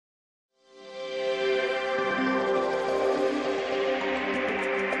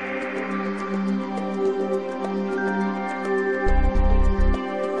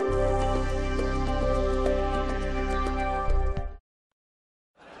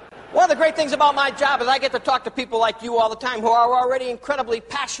One of the great things about my job is I get to talk to people like you all the time who are already incredibly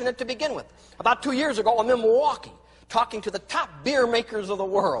passionate to begin with. About 2 years ago, I'm in Milwaukee talking to the top beer makers of the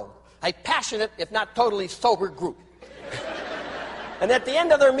world. A passionate, if not totally sober group. And at the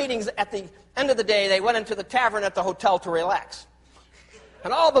end of their meetings, at the end of the day, they went into the tavern at the hotel to relax.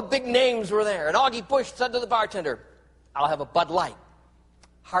 And all the big names were there. And Augie Bush said to the bartender, "I'll have a Bud Light."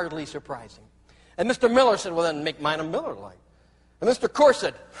 Hardly surprising. And Mr. Miller said, "Well, then make mine a Miller Lite." And Mr. Coors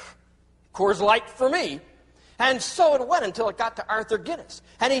said, "Coors Light for me." And so it went until it got to Arthur Guinness.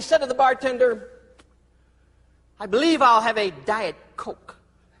 And he said to the bartender, "I believe I'll have a Diet Coke."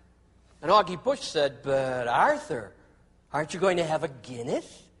 And Augie Bush said, "But Arthur, aren't you going to have a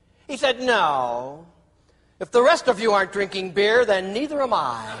Guinness?" He said, "No. If the rest of you aren't drinking beer, then neither am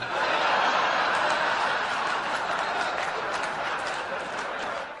I."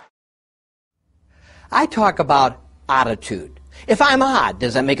 I talk about odditude. If I'm odd,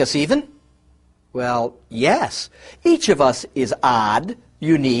 does that make us even? Well, yes. Each of us is odd,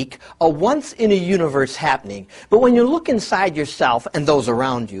 unique, a once-in-a-universe happening. But when you look inside yourself and those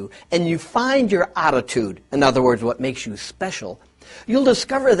around you, and you find your odditude, in other words, what makes you special, you'll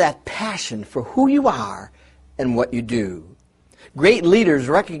discover that passion for who you are and what you do. Great leaders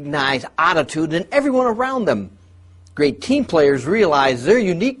recognize odditude in everyone around them. Great team players realize their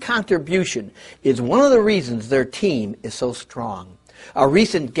unique contribution is one of the reasons their team is so strong. A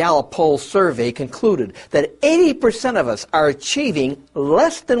recent Gallup poll survey concluded that 80% of us are achieving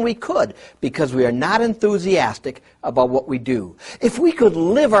less than we could because we are not enthusiastic about what we do. If we could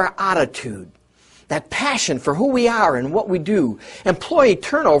live our attitude, that passion for who we are and what we do, employee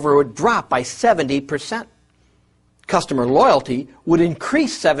turnover would drop by 70%. Customer loyalty would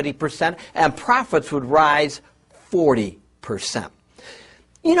increase 70%, and profits would rise 40%.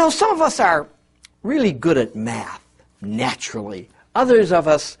 You know, some of us are really good at math, naturally. Others of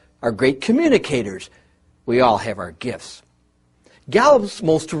us are great communicators. We all have our gifts. Gallup's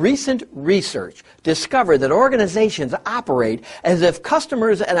most recent research discovered that organizations operate as if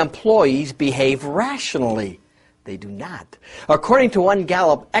customers and employees behave rationally. They do not. According to one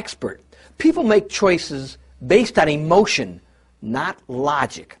Gallup expert, people make choices based on emotion, not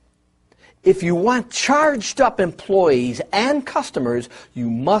logic. If you want charged up employees and customers,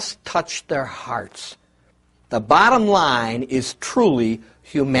 you must touch their hearts. The bottom line is truly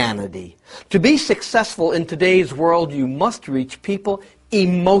humanity. To be successful in today's world, you must reach people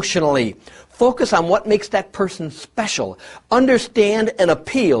emotionally. Focus on what makes that person special. Understand and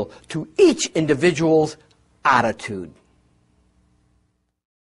appeal to each individual's attitude.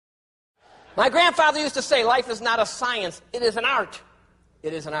 My grandfather used to say, life is not a science, it is an art.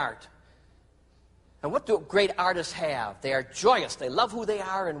 It is an art. And what do great artists have? They are joyous. They love who they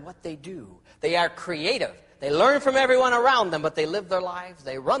are and what they do. They are creative. They learn from everyone around them, but they live their lives.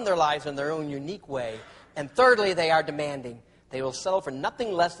 They run their lives in their own unique way. And thirdly, they are demanding. They will settle for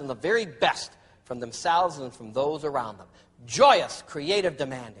nothing less than the very best from themselves and from those around them. Joyous, creative,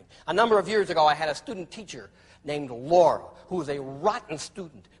 demanding. A number of years ago, I had a student teacher named Laura, who was a rotten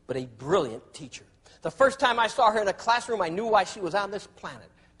student, but a brilliant teacher. The first time I saw her in a classroom, I knew why she was on this planet,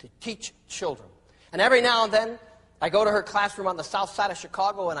 to teach children. And every now and then, I go to her classroom on the south side of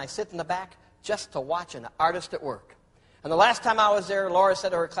Chicago, and I sit in the back just to watch an artist at work. And the last time I was there, Laura said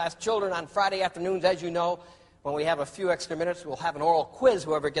to her class, "Children, on Friday afternoons, as you know, when we have a few extra minutes, we'll have an oral quiz.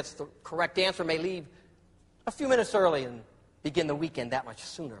 Whoever gets the correct answer may leave a few minutes early and begin the weekend that much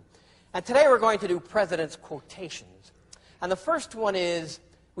sooner." And today we're going to do President's quotations. And the first one is,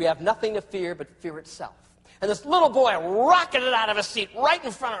 "We have nothing to fear but fear itself." And this little boy rocketed out of his seat right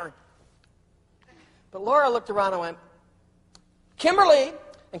in front of her. But Laura looked around and went, "Kimberly."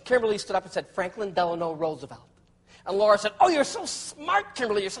 And Kimberly stood up and said, "Franklin Delano Roosevelt." And Laura said, "Oh, you're so smart,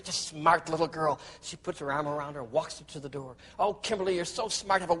 Kimberly. You're such a smart little girl." She puts her arm around her and walks her to the door. "Oh, Kimberly, you're so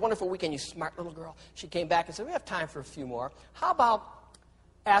smart. Have a wonderful weekend, you smart little girl." She came back and said, "We have time for a few more. How about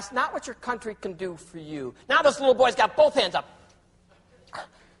ask not what your country can do for you." Now this little boy's got both hands up.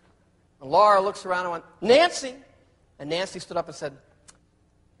 And Laura looks around and went, "Nancy." And Nancy stood up and said,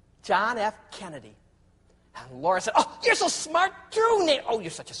 "John F. Kennedy." And Laura said, "Oh, you're so smart too, Nancy." "Oh, you're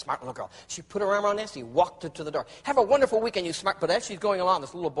such a smart little girl." She put her arm around Nancy, walked her to the door. "Have a wonderful weekend, you smart." But as she's going along,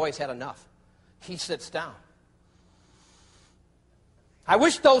 this little boy's had enough. He sits down. "I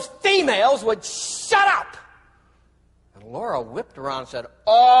wish those females would shut up." And Laura whipped around and said,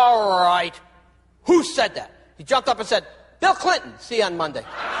 "All right." "Who said that?" He jumped up and said, "Bill Clinton. See you on Monday."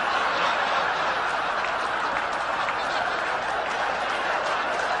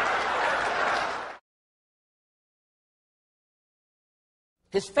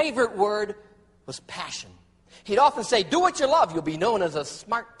 His favorite word was passion. He'd often say, do what you love, you'll be known as a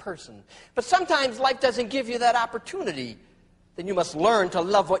smart person. But sometimes life doesn't give you that opportunity. Then you must learn to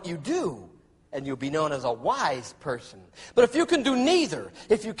love what you do, and you'll be known as a wise person. But if you can do neither,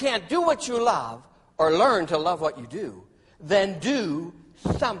 if you can't do what you love or learn to love what you do, then do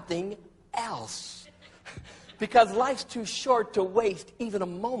something else. Because life's too short to waste even a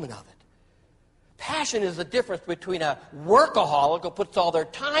moment of it. Passion is the difference between a workaholic who puts all their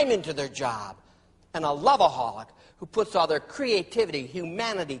time into their job and a loveaholic who puts all their creativity,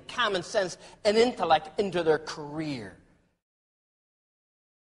 humanity, common sense, and intellect into their career.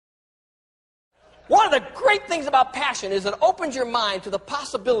 One of the great things about passion is it opens your mind to the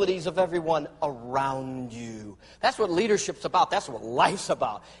possibilities of everyone around you. That's what leadership's about. That's what life's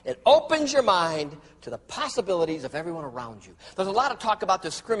about. It opens your mind to the possibilities of everyone around you. There's a lot of talk about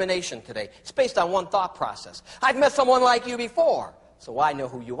discrimination today. It's based on one thought process. I've met someone like you before, so I know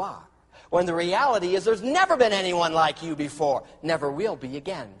who you are. When the reality is there's never been anyone like you before. Never will be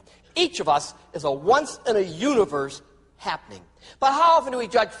again. Each of us is a once-in-a-universe happening. But how often do we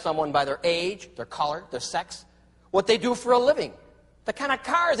judge someone by their age, their color, their sex, what they do for a living, the kind of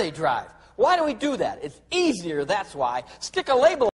car they drive? Why do we do that? It's easier, that's why. Stick a label